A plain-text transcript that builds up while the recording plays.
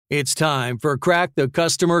It's time for Crack the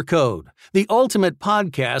Customer Code, the ultimate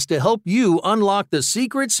podcast to help you unlock the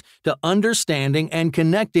secrets to understanding and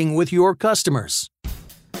connecting with your customers.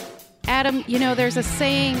 Adam, there's a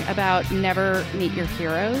saying about never meet your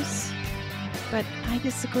heroes, but I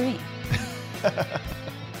disagree.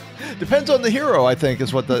 Depends on the hero, I think,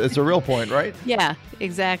 is it's a real point, right? Yeah,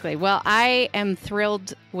 exactly. Well, I am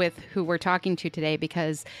thrilled with who we're talking to today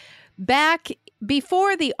because back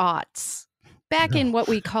before the aughts, back in what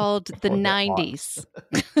we called the 90s,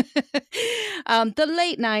 the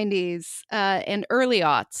late 90s and early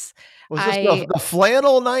aughts. Was this the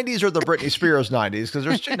flannel 90s or the Britney Spears 90s? Because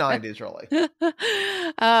there's two 90s, really.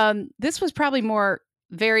 This was probably more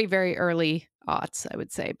very, very early aughts, I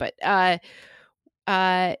would say. But I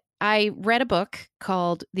read a book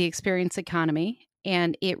called The Experience Economy,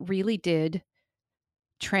 and it really did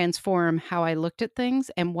transform how I looked at things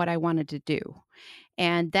and what I wanted to do.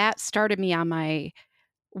 And that started me on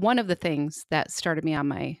one of the things that started me on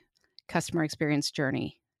my customer experience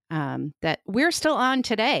journey that we're still on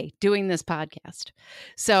today doing this podcast.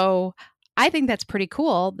 So I think that's pretty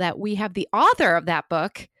cool that we have the author of that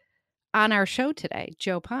book on our show today,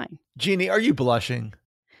 Joe Pine. Jeannie, are you blushing?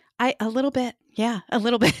 A little bit. Yeah, a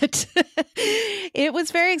little bit. It was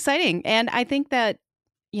very exciting. And I think that,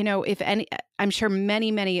 I'm sure many,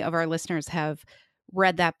 many of our listeners have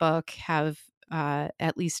read that book, have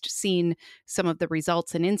at least seen some of the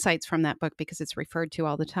results and insights from that book because it's referred to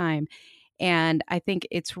all the time. And I think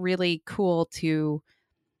it's really cool to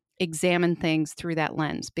examine things through that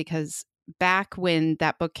lens because back when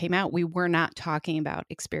that book came out, we were not talking about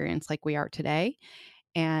experience like we are today.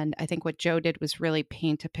 And I think what Joe did was really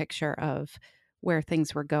paint a picture of where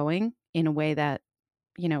things were going in a way that,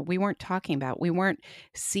 we weren't talking about. We weren't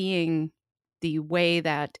seeing the way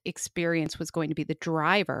that experience was going to be the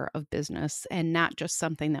driver of business and not just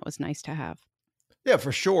something that was nice to have. Yeah,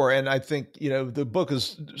 for sure. And I think, the book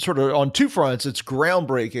is sort of on two fronts. It's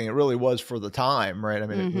groundbreaking. It really was for the time, right? I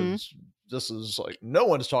mean, this is like, no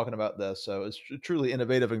one's talking about this. So it's truly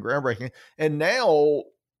innovative and groundbreaking. And now,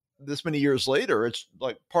 this many years later, it's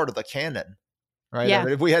like part of the canon, right? Yeah. I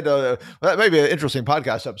mean, if we had to, that may be an interesting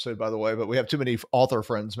podcast episode, by the way, but we have too many author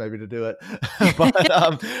friends maybe to do it. But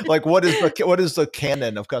like, what is the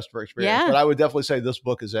canon of customer experience? Yeah. But I would definitely say this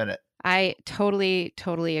book is in it. I totally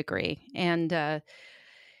agree. And I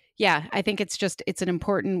think it's an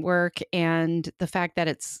important work. And the fact that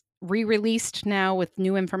it's re-released now with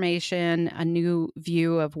new information, a new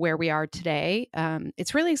view of where we are today,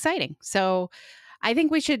 it's really exciting. So I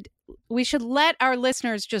think we should let our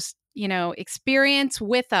listeners just, experience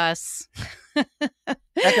with us.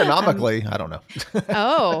 Economically, I don't know.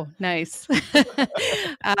 Oh, nice.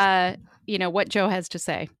 What Joe has to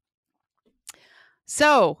say.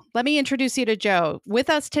 So let me introduce you to Joe. With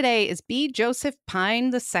us today is B. Joseph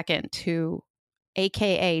Pine II, who,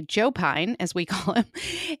 AKA Joe Pine, as we call him,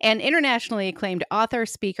 an internationally acclaimed author,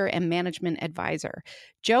 speaker, and management advisor.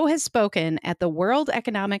 Joe has spoken at the World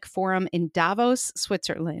Economic Forum in Davos,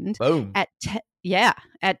 Switzerland, Boom. at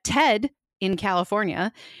TED in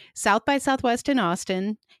California, South by Southwest in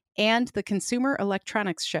Austin, and the Consumer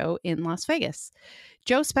Electronics Show in Las Vegas.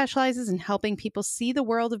 Joe specializes in helping people see the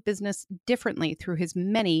world of business differently through his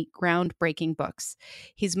many groundbreaking books.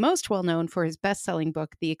 He's most well known for his best-selling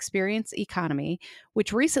book, The Experience Economy,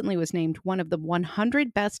 which recently was named one of the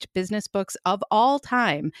 100 best business books of all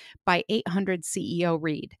time by 800 CEO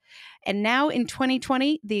Read. And now in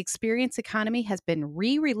 2020, The Experience Economy has been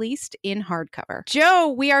re-released in hardcover.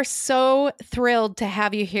 Joe, we are so thrilled to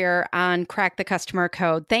have you here on Crack the Customer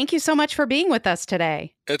Code. Thank you so much for being with us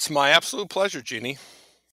today. It's my absolute pleasure, Jeannie.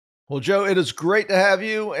 Well, Joe, it is great to have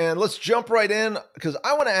you. And let's jump right in because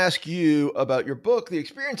I want to ask you about your book, The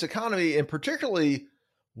Experience Economy, and particularly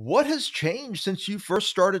what has changed since you first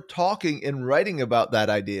started talking and writing about that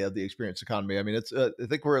idea of the experience economy. I mean, it's I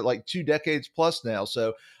think we're at like 2 decades plus now.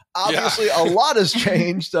 So obviously a lot has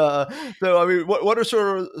changed. So, I mean, what are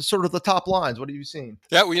sort of the top lines? What have you seen?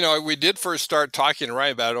 Yeah, we did first start talking and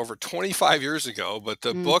writing about it over 25 years ago, but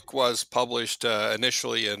the book was published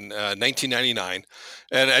initially in 1999.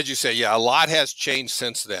 And as you say, a lot has changed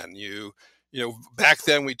since then. Back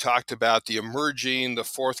then we talked about the emerging, the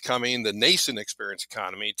forthcoming, the nascent experience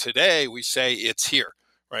economy. Today we say it's here.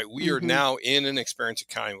 Right. We are now in an experience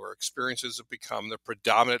economy where experiences have become the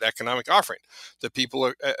predominant economic offering. That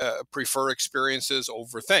people prefer experiences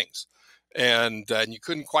over things. And you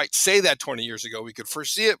couldn't quite say that 20 years ago. We could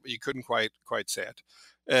foresee it, but you couldn't quite say it.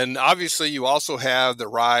 And obviously, you also have the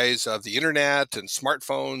rise of the internet and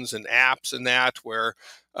smartphones and apps and that, where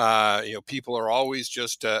people are always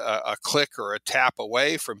just a click or a tap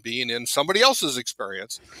away from being in somebody else's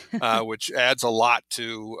experience, which adds a lot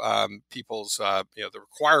to people's the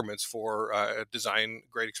requirements for design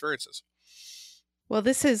great experiences. Well,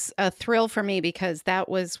 this is a thrill for me because that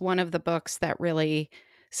was one of the books that really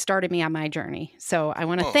started me on my journey. So I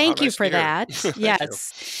want to thank you for that.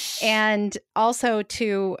 Yes. And also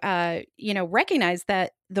to, recognize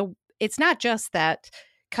that it's not just that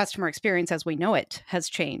customer experience as we know it has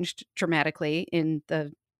changed dramatically in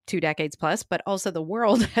the 2 decades plus, but also the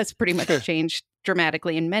world has pretty much changed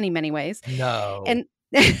dramatically in many, many ways. No. And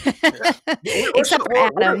except for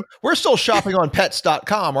Adam. We're still shopping on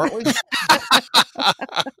pets.com, aren't we?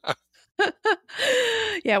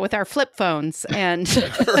 Yeah, with our flip phones and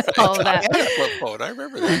Right. all of that. I had a flip phone. I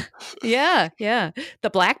remember that. Yeah. The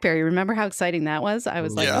BlackBerry, remember how exciting that was? I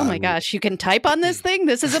was like, Yeah. oh my gosh, you can type on this thing?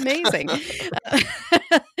 This is amazing.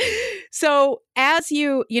 So as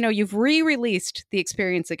you've re-released the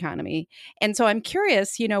experience economy. And so I'm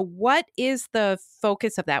curious, what is the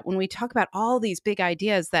focus of that? When we talk about all these big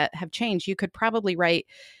ideas that have changed, you could probably write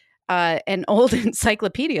an old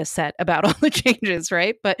encyclopedia set about all the changes,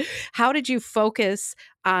 right? But how did you focus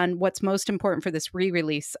on what's most important for this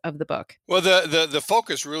re-release of the book? Well, the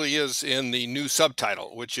focus really is in the new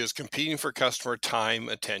subtitle, which is Competing for Customer Time,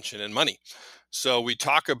 Attention, and Money. So we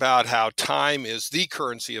talk about how time is the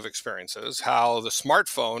currency of experiences, how the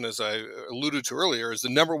smartphone, as I alluded to earlier, is the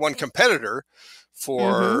number one competitor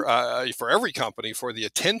for every company for the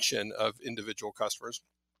attention of individual customers.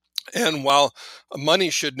 And while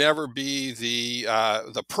money should never be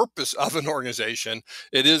the purpose of an organization,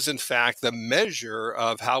 it is in fact the measure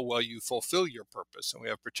of how well you fulfill your purpose. And we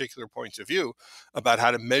have particular points of view about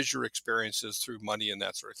how to measure experiences through money and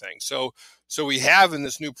that sort of thing. So we have in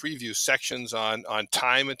this new preview sections on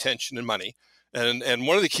time, attention, and money. And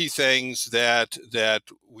one of the key things that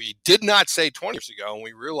we did not say 20 years ago, and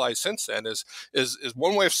we realized since then, is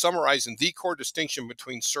one way of summarizing the core distinction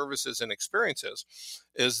between services and experiences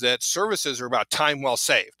is that services are about time well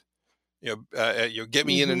saved. Get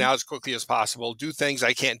me in and out as quickly as possible, do things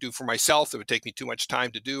I can't do for myself that would take me too much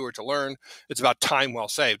time to do or to learn. It's about time well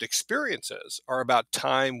saved. Experiences are about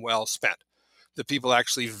time well spent. That people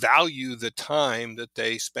actually value the time that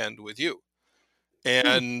they spend with you.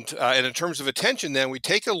 And in terms of attention, then we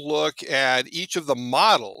take a look at each of the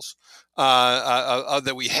models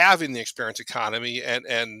that we have in the experience economy,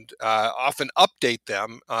 and often update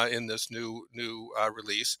them in this new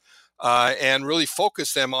release, and really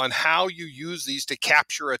focus them on how you use these to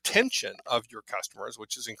capture attention of your customers,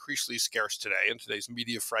 which is increasingly scarce today in today's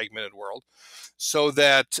media fragmented world, so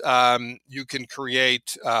that you can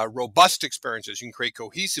create robust experiences, you can create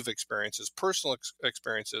cohesive experiences, personal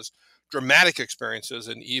experiences, dramatic experiences,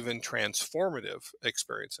 and even transformative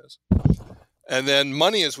experiences. And then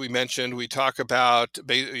money, as we mentioned, we talk about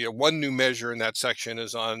one new measure in that section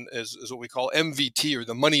is what we call MVT, or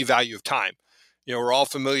the money value of time. We're all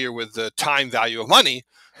familiar with the time value of money,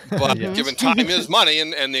 but given time is money,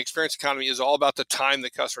 and the experience economy is all about the time the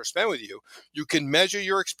customers spend with you, you can measure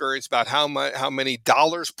your experience about how many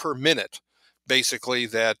dollars per minute, basically,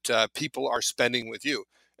 that people are spending with you.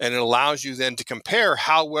 And it allows you then to compare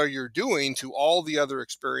how well you're doing to all the other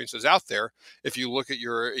experiences out there. If you look at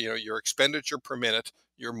your expenditure per minute,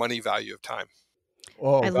 your money value of time.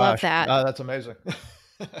 Oh, I love that. That's amazing.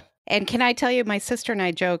 And can I tell you, my sister and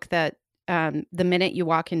I joke that the minute you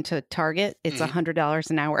walk into Target, it's $100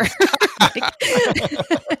 an hour.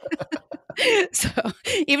 So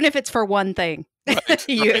even if it's for one thing,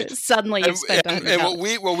 you've spent $100. And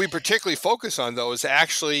what we particularly focus on, though, is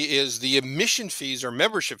the admission fees or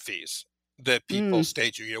membership fees that people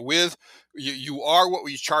stage you. You are what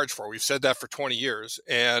we charge for. We've said that for 20 years,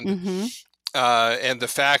 and the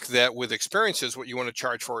fact that with experiences, what you want to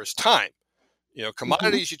charge for is time.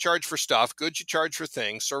 Commodities you charge for stuff, goods you charge for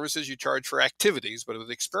things, services you charge for activities, but with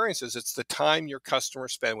experiences, it's the time your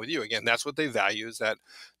customers spend with you. Again, that's what they value, is that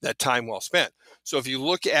time well spent. So if you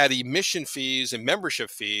look at admission fees and membership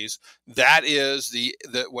fees, that is the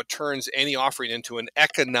what turns any offering into an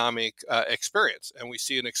economic experience. And we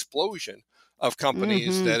see an explosion of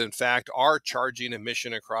companies that in fact are charging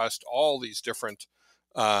admission across all these different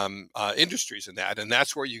industries in that. And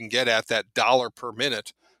that's where you can get at that dollar per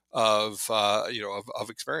minute of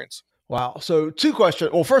experience. Wow. So 2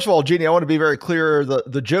 questions. Well, first of all, Jeannie, I want to be very clear.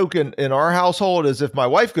 The joke in our household is if my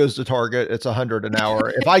wife goes to Target, it's $100 an hour.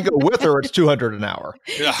 If I go with her, it's $200 an hour.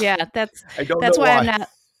 Yeah, that's why I'm not.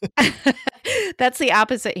 That's the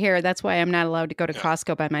opposite here. That's why I'm not allowed to go to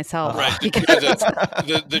Costco by myself. Right.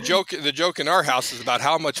 The joke in our house is about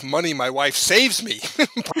how much money my wife saves me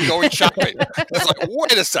by going shopping. It's like,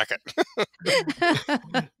 wait a second.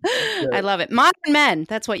 I love it. Modern men.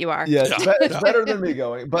 That's what you are. Yeah, it's better than me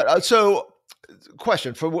going. But so,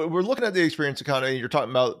 question for we're looking at the experience economy. You're talking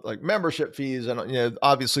about like membership fees, and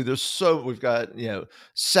obviously we've got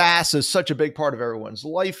SaaS is such a big part of everyone's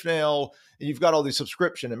life now. And you've got all these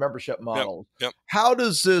subscription and membership models. Yep. How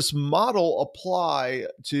does this model apply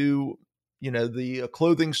to the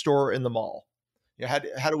clothing store in the mall?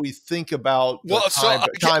 How do we think about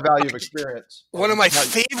time value of experience? One of my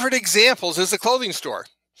favorite examples is the clothing store.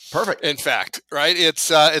 Perfect. In fact, right?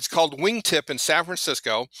 It's called Wingtip in San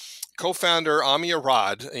Francisco. Co-founder Ami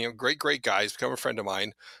Arad, great guy, he's become a friend of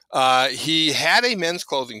mine. He had a men's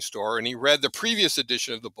clothing store, and he read the previous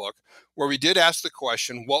edition of the book where we did ask the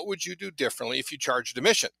question, what would you do differently if you charged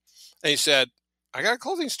admission? And he said, I got a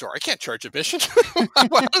clothing store. I can't charge admission. How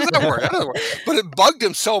does that work? But it bugged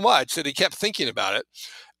him so much that he kept thinking about it.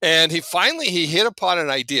 And he hit upon an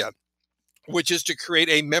idea, which is to create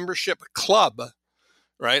a membership club.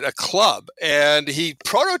 Right, a club, and he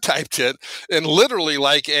prototyped it in literally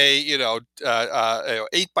like a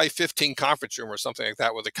 8x15 conference room or something like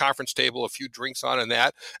that, with a conference table, a few drinks on, and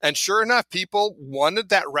that. And sure enough, people wanted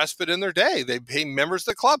that respite in their day. They became members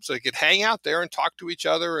of the club so they could hang out there and talk to each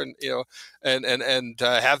other, and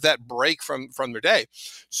have that break from their day.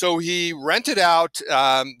 So he rented out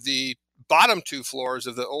the bottom 2 floors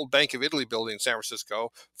of the old Bank of Italy building in San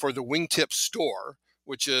Francisco for the Wingtip store,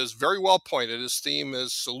 which is very well pointed. His theme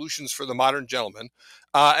is solutions for the modern gentleman.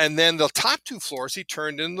 And then the top 2 floors, he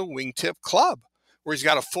turned into the Wingtip Club, where he's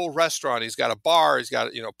got a full restaurant. He's got a bar. He's got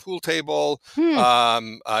a pool table. He's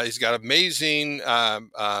got amazing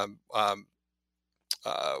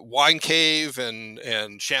wine cave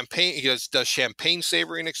and champagne. He does champagne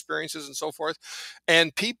savoring experiences and so forth.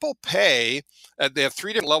 And people pay. They have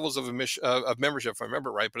 3 different levels of membership, if I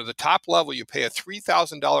remember right. But at the top level, you pay a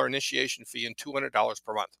 $3,000 initiation fee and $200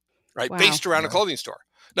 per month, right? Wow. Based around a clothing store.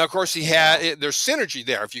 Now, of course, there's synergy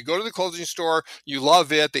there. If you go to the clothing store, you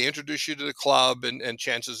love it. They introduce you to the club, and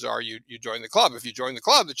chances are you join the club. If you join the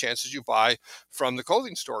club, the chances you buy from the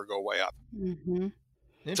clothing store go way up. Mm-hmm.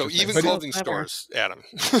 So even clothing stores, Adam.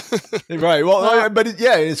 Right. Well, but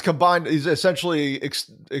it's combined. He's essentially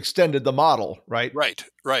extended the model, right? Right.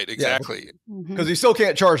 Exactly. Because he still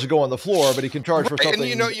can't charge to go on the floor, but he can charge for something.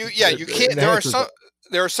 And you can't.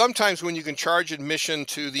 There are some times when you can charge admission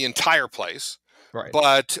to the entire place. Right.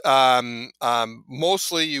 But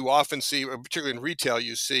mostly you often see, particularly in retail,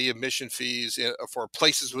 you see admission fees for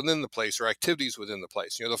places within the place or activities within the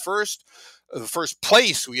place. The first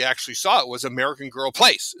place we actually saw it was American Girl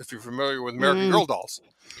Place, if you're familiar with American Girl dolls.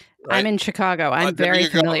 Right? I'm in Chicago. I'm very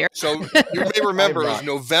familiar. So you may remember it was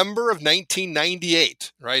November of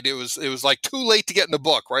 1998, right? It was like too late to get in the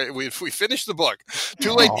book, right? We finished the book,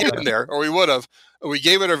 too late to get in there, or we would have. We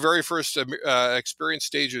gave it our very first Experience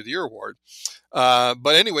Stage of the Year award.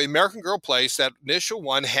 But anyway, American Girl Place, that initial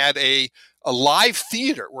one, had a live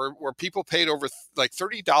theater where people paid over like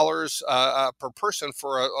 $30 per person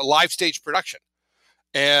for a live stage production.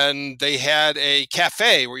 And they had a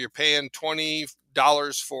cafe where you're paying $20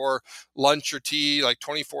 for lunch or tea, like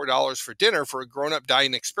 $24 for dinner, for a grown-up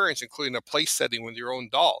dining experience, including a place setting with your own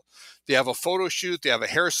doll. They have a photo shoot. They have a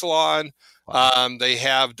hair salon. They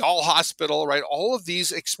have doll hospital, right? All of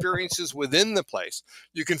these experiences within the place.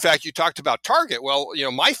 You talked about Target. Well,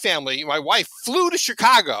 my wife flew to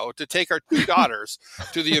Chicago to take our 2 daughters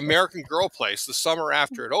to the American Girl Place the summer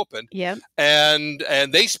after it opened. Yep. And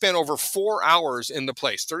they spent over 4 hours in the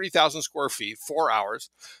place, 30,000 square feet, 4 hours.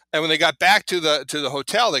 And when they got back to the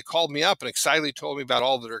hotel, they called me up and excitedly told me about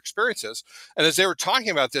all of their experiences. And as they were talking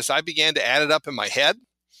about this, I began to add it up in my head.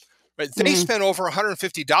 Right? They spent over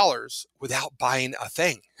 $150 without buying a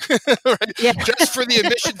thing, right? Just for the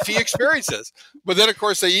admission fee experiences. But then, of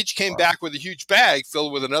course, they each came back with a huge bag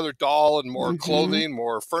filled with another doll and more clothing,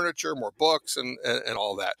 more furniture, more books, and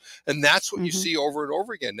all that. And that's what you see over and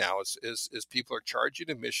over again now is people are charging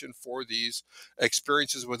admission for these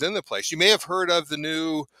experiences within the place. You may have heard of the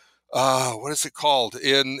new, what is it called,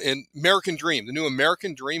 in American Dream, the new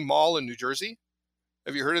American Dream Mall in New Jersey.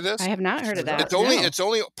 Have you heard of this? I have not heard of that. It's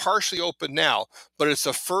only partially open now, but it's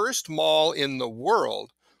the first mall in the world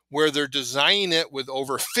where they're designing it with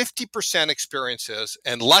over 50% experiences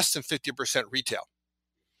and less than 50% retail.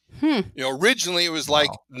 Originally it was like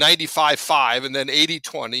 95-5 and then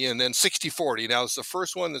 80-20 and then 60-40. Now it's the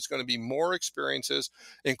first one that's going to be more experiences,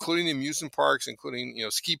 including amusement parks, including,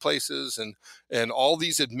 ski places and all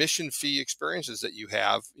these admission fee experiences that you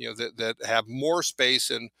have, that have more space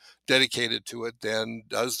and dedicated to it than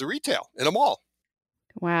does the retail in a mall.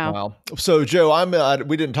 Wow. So, Joe,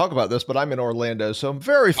 we didn't talk about this, but I'm in Orlando, so I'm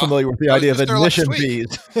very familiar with the idea of admission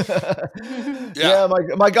fees. Yeah,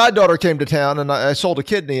 my goddaughter came to town, and I sold a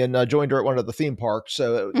kidney and joined her at one of the theme parks.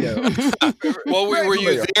 So, well, were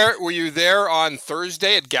you there? Were you there on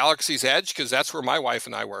Thursday at Galaxy's Edge? Because that's where my wife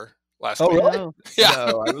and I were last week. Oh, really? Yeah.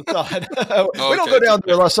 No, I was not. We don't go down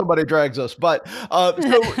there unless somebody drags us. But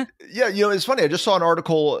it's funny. I just saw an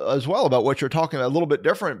article as well about what you're talking about, a little bit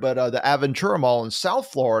different, but the Aventura Mall in South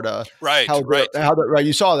Florida. Right. Right.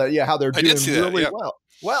 You saw that. Yeah. How they're doing really that, well.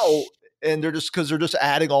 Well, and they're just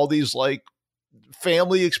adding all these like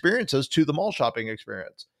family experiences to the mall shopping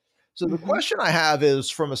experience. So the question I have is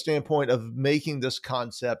from a standpoint of making this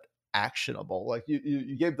concept actionable. Like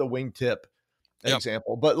you gave the wingtip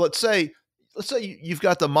example, but let's say you've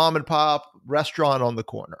got the mom and pop restaurant on the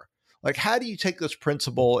corner. Like, how do you take this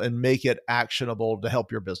principle and make it actionable to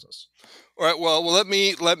help your business? All right. Well, let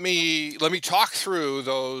me talk through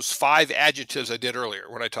those 5 adjectives I did earlier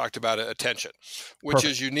when I talked about attention, which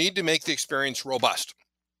is you need to make the experience robust.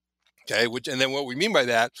 Okay. And then what we mean by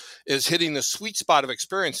that is hitting the sweet spot of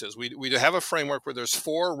experiences. We have a framework where there's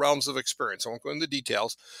 4 realms of experience. I won't go into the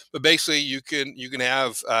details, but basically you can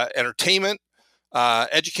have entertainment,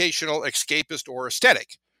 educational, escapist, or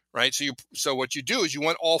aesthetic, right? So what you do is you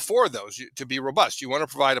want all 4 of those to be robust. You want to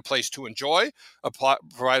provide a place to enjoy,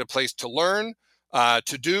 provide a place to learn,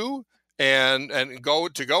 to do, and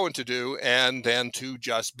to do, and then to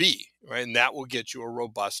just be, right? And that will get you a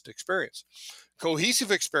robust experience.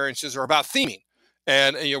 Cohesive experiences are about theming.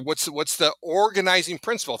 And what's the organizing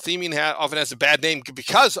principle? Theming often has a bad name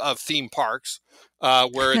because of theme parks,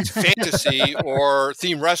 where it's fantasy, or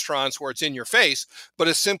theme restaurants where it's in your face, but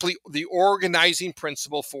it's simply the organizing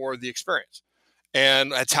principle for the experience.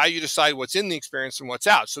 And that's how you decide what's in the experience and what's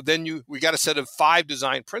out. So then we got a set of 5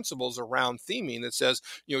 design principles around theming that says,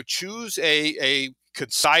 choose a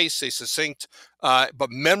concise, a succinct, but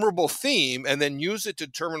memorable theme, and then use it to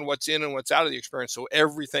determine what's in and what's out of the experience, so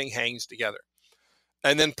everything hangs together.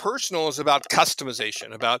 And then personal is about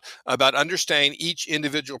customization, about understanding each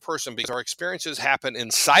individual person, because our experiences happen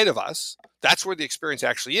inside of us. That's where the experience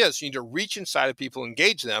actually is. You need to reach inside of people,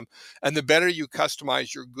 engage them, and the better you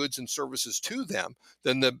customize your goods and services to them,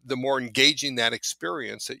 then the more engaging that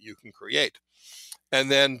experience that you can create. And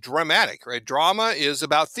then dramatic, right? Drama is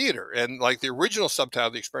about theater. And like the original subtitle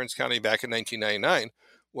of the Experience Economy back in 1999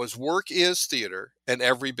 was "Work is theater and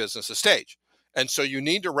every business a stage." And so you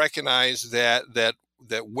need to recognize that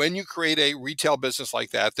when you create a retail business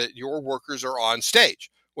like that your workers are on stage,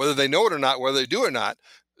 whether they know it or not, whether they do it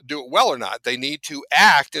well or not, they need to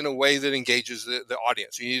act in a way that engages the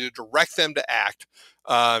audience. You need to direct them to act,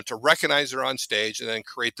 to recognize they're on stage, and then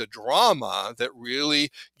create the drama that really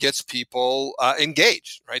gets people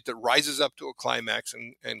engaged, right? That rises up to a climax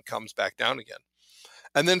and comes back down again.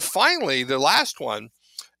 And then finally, the last one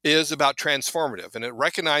is about transformative, and it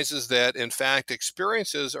recognizes that, in fact,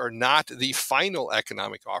 experiences are not the final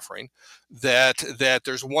economic offering, that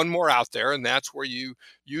there's one more out there, and that's where you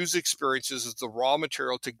use experiences as the raw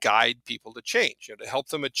material to guide people to change, to help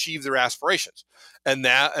them achieve their aspirations, and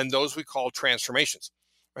those we call transformations.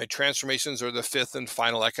 Right? Transformations are the 5th and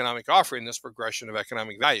final economic offering in this progression of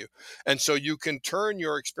economic value. And so you can turn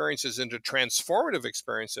your experiences into transformative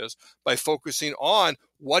experiences by focusing on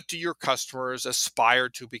what do your customers aspire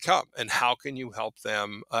to become and how can you help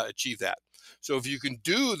them achieve that. So if you can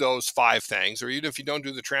do those 5 things, or even if you don't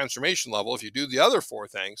do the transformation level, if you do the other 4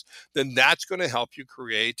 things, then that's going to help you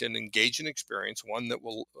create an engaging experience, one that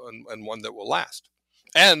will last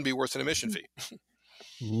and be worth an admission fee.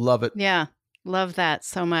 Love it. Yeah. Love that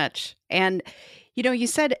so much. And, you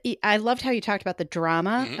said, I loved how you talked about the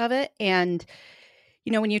drama of it. And,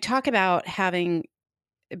 when you talk about having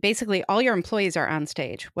basically all your employees are on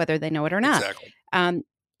stage, whether they know it or not. Exactly.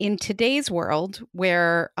 In today's world,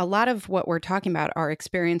 where a lot of what we're talking about are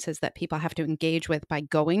experiences that people have to engage with by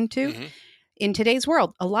going to, in today's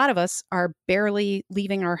world, a lot of us are barely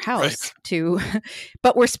leaving our house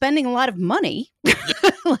but we're spending a lot of money.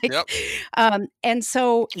 And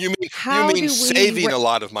so you mean saving a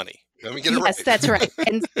lot of money? Let me get it Yes, right. that's right.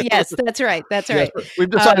 And yes, that's right. That's Yes, right. we've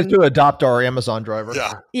decided to adopt our Amazon driver.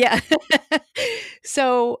 Yeah. Yeah.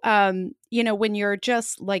 So, when you're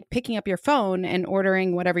just like picking up your phone and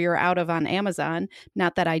ordering whatever you're out of on Amazon,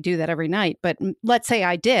 not that I do that every night, but let's say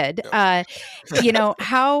I did,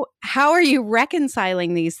 how are you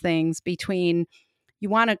reconciling these things between you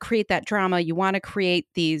want to create that drama, you want to create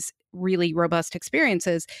these really robust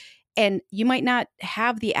experiences, and you might not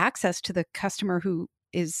have the access to the customer who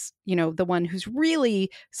is, the one who's really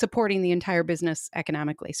supporting the entire business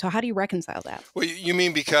economically. So how do you reconcile that? Well, you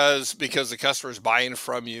mean because the customer is buying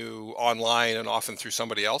from you online and often through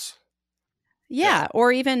somebody else? Yeah.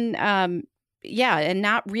 Or even, and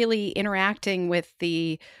not really interacting with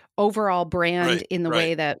the overall brand in the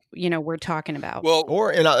way that, we're talking about. Well,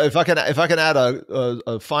 or if I can add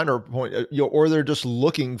a finer point, or they're just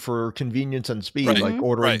looking for convenience and speed, like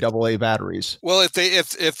ordering AA batteries. Well,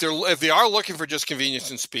 if they are looking for just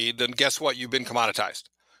convenience and speed, then guess what? You've been commoditized,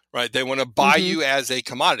 right? They want to buy you as a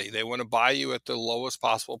commodity. They want to buy you at the lowest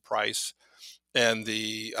possible price and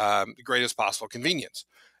the greatest possible convenience.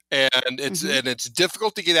 And it's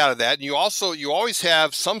difficult to get out of that. And you always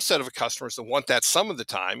have some set of customers that want that some of the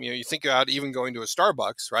time. You think about even going to a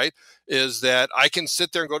Starbucks, right? Is that I can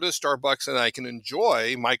sit there and go to a Starbucks and I can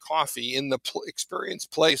enjoy my coffee in the experience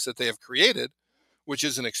place that they have created, which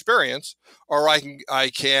is an experience, or I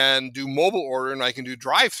can do mobile order and I can do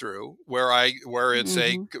drive-through where it's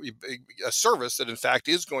a service that in fact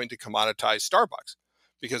is going to commoditize Starbucks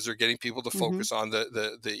because they're getting people to focus on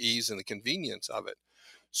the ease and the convenience of it.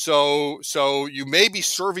 So you may be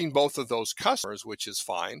serving both of those customers, which is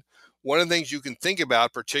fine. One of the things you can think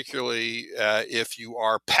about, particularly if you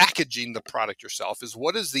are packaging the product yourself, is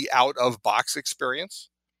what is the out-of-box experience?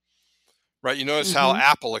 Right. You notice how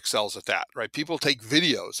Apple excels at that, right? People take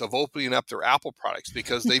videos of opening up their Apple products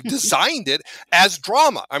because they've designed it as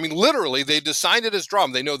drama. I mean, literally, they designed it as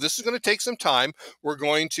drama. They know this is going to take some time. We're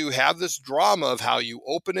going to have this drama of how you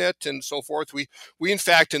open it and so forth. We in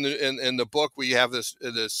fact, in the book, we have this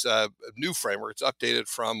new framework. It's updated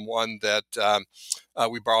from one that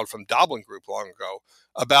we borrowed from Doblin Group long ago,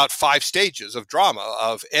 about 5 stages of drama,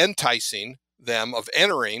 of enticing them, of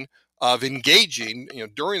entering, of engaging,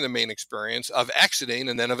 during the main experience, of exiting,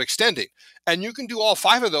 and then of extending. And you can do all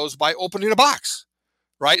 5 of those by opening a box,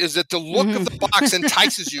 right? Is that the look of the box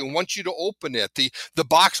entices you and wants you to open it. The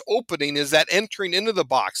box opening is that entering into the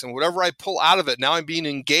box, and whatever I pull out of it, now I'm being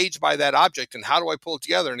engaged by that object, and how do I pull it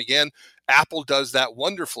together? And again, Apple does that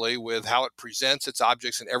wonderfully with how it presents its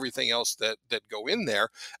objects and everything else that go in there.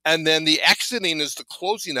 And then the exiting is the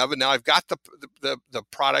closing of it. Now I've got the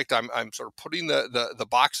product. I'm sort of putting the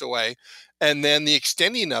box away. And then the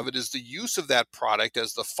extending of it is the use of that product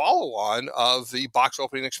as the follow-on of the box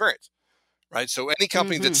opening experience, right? So any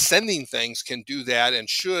company that's sending things can do that and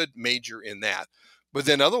should major in that. But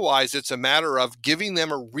then otherwise, it's a matter of giving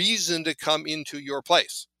them a reason to come into your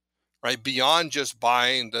place, right? Beyond just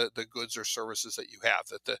buying the goods or services that you have,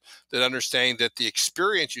 that understanding that the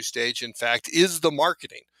experience you stage, in fact, is the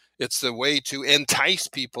marketing. It's the way to entice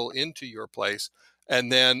people into your place.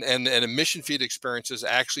 And then, and admission feed experiences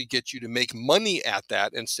actually get you to make money at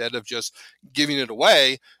that instead of just giving it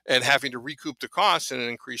away and having to recoup the costs in an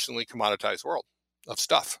increasingly commoditized world of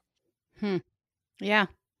stuff. Yeah.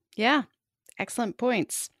 Excellent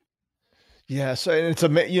points. Yeah, so it's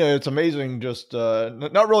amazing. Just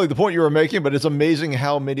not really the point you were making, but it's amazing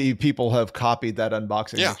how many people have copied that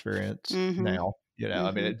unboxing experience now.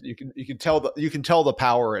 I mean, you can tell the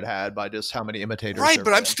power it had by just how many imitators. Right,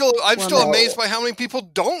 but I'm still amazed by how many people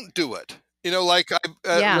don't do it. Like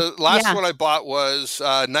the last one I bought was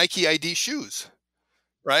Nike ID shoes.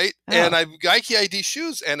 Right. And Nike ID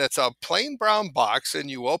shoes, and it's a plain brown box,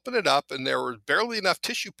 and you open it up and there was barely enough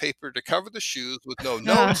tissue paper to cover the shoes with no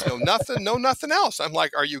notes, no nothing else. I'm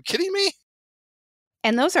like, are you kidding me?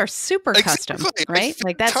 And those are super custom, right?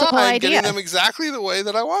 Like that's the whole idea. Getting them exactly the way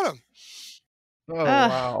that I want them. Oh,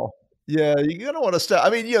 wow. Yeah, you're gonna want to step. I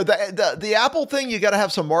mean, the Apple thing, you got to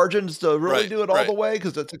have some margins to really do it all the way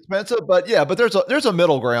because it's expensive. But there's a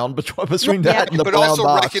middle ground between that and the brown box. But also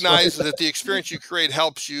recognize that the experience you create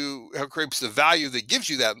creates the value that gives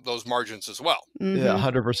you those margins as well. Yeah,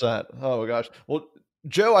 100%. Oh my gosh. Well,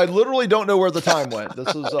 Joe, I literally don't know where the time went. This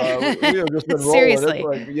is we have just been rolling. Seriously.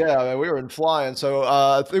 We were in flying. So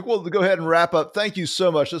I think we'll go ahead and wrap up. Thank you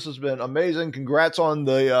so much. This has been amazing. Congrats on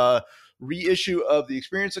the reissue of The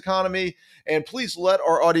Experience Economy, and please let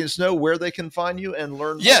our audience know where they can find you and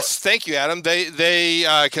learn more. Yes, thank you, Adam. They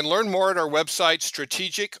can learn more at our website,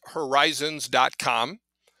 strategichorizons.com.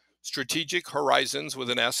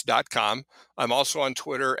 strategichorizons.com. I'm also on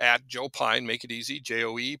Twitter at Joe Pyne, make it easy,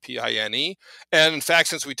 JoePine. And in fact,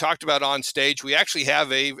 since we talked about OnStage, we actually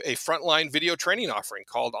have a frontline video training offering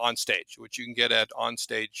called OnStage, which you can get at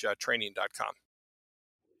onstagetraining.com.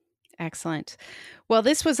 Excellent. Well,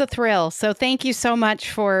 this was a thrill. So thank you so much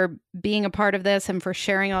for being a part of this and for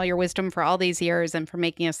sharing all your wisdom for all these years and for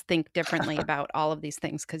making us think differently about all of these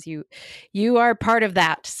things, because you are part of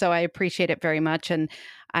that. So I appreciate it very much. And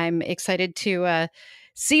I'm excited to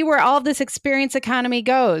see where all of this experience economy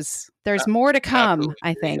goes. There's more to come, absolutely.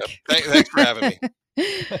 I think. Yep. Thanks for having me.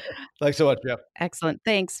 Thanks so much, Jeff. Excellent.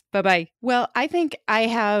 Thanks. Bye-bye. Well, I think I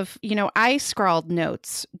have, I scrawled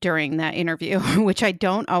notes during that interview, which I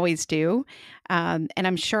don't always do. And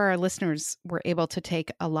I'm sure our listeners were able to take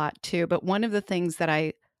a lot too. But one of the things that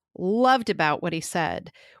I loved about what he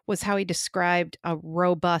said was how he described a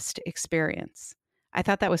robust experience. I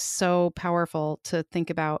thought that was so powerful to think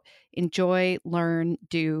about. Enjoy, learn,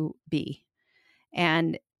 do, be.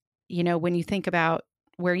 And, when you think about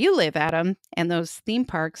where you live, Adam, and those theme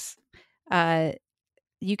parks,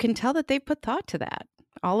 you can tell that they've put thought to that,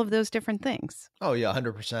 all of those different things. Oh yeah,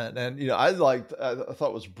 100%. And, I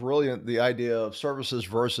thought was brilliant, the idea of services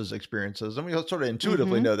versus experiences. I mean, I sort of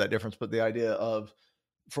intuitively know that difference, but the idea of,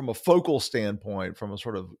 from a focal standpoint, from a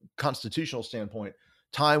sort of constitutional standpoint,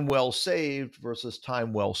 time well saved versus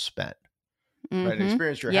time well spent, right? An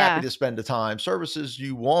experience you're happy to spend the time. Services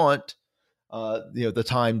you want, the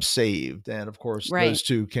time saved. And of course, those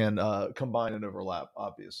two can combine and overlap,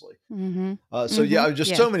 obviously.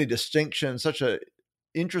 So many distinctions, such a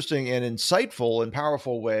interesting and insightful and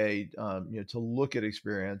powerful way, to look at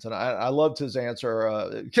experience. And I loved his answer.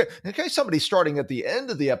 In case somebody's starting at the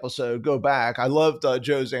end of the episode, go back. I loved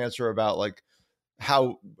Joe's answer about like,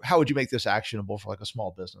 how would you make this actionable for like a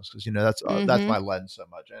small business? Because, that's my lens so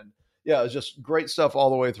much. And yeah, it was just great stuff all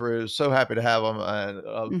the way through. So happy to have them, and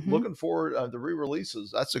looking forward to the re-releases.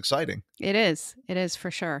 That's exciting. It is for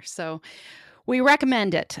sure. So we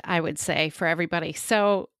recommend it, I would say, for everybody.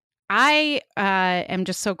 So I am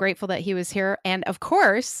just so grateful that he was here. And of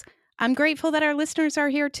course, I'm grateful that our listeners are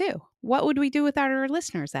here too. What would we do without our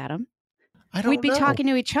listeners, Adam? We'd be talking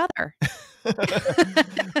to each other.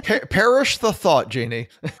 Perish the thought, Jeannie.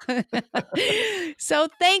 So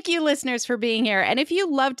thank you, listeners, for being here. And if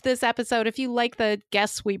you loved this episode, if you like the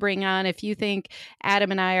guests we bring on, if you think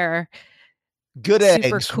Adam and I are good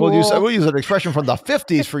eggs, cool. we'll use an expression from the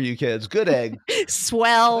 50s for you kids. Good egg.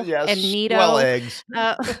 Swell yes, and neato. Swell eggs.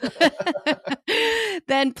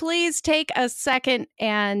 Then please take a second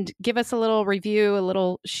and give us a little review, a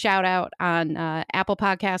little shout out on Apple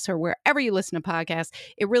Podcasts or wherever you listen to podcasts.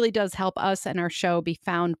 It really does help us and our show be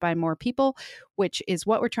found by more people, which is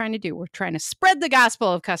what we're trying to do. We're trying to spread the gospel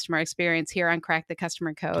of customer experience here on Crack the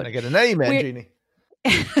Customer Code. Can I get an amen, Jeannie?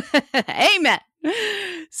 Amen.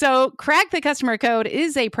 So Crack the Customer Code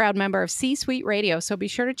is a proud member of C-Suite Radio. So be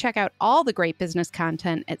sure to check out all the great business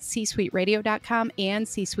content at csuiteradio.com and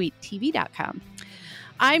csuitetv.com.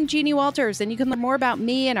 I'm Jeannie Walters, and you can learn more about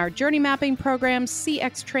me and our journey mapping programs,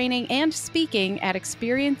 CX training, and speaking at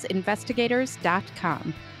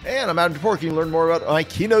experienceinvestigators.com. And I'm Adam Toporek. You can learn more about my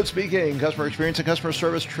keynote speaking, customer experience and customer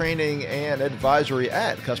service training and advisory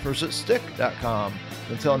at customersthatstick.com.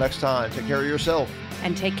 Until next time, take care of yourself.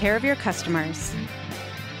 And take care of your customers.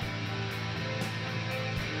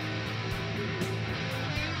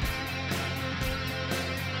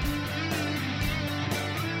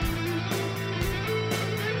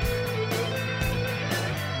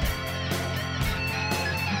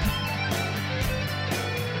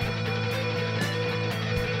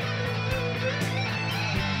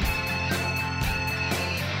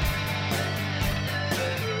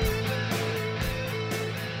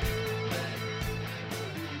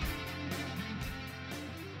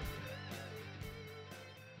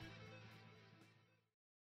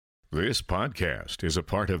 This podcast is a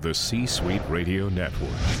part of the C-Suite Radio Network.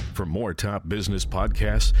 For more top business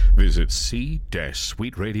podcasts, visit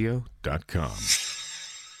c-suiteradio.com.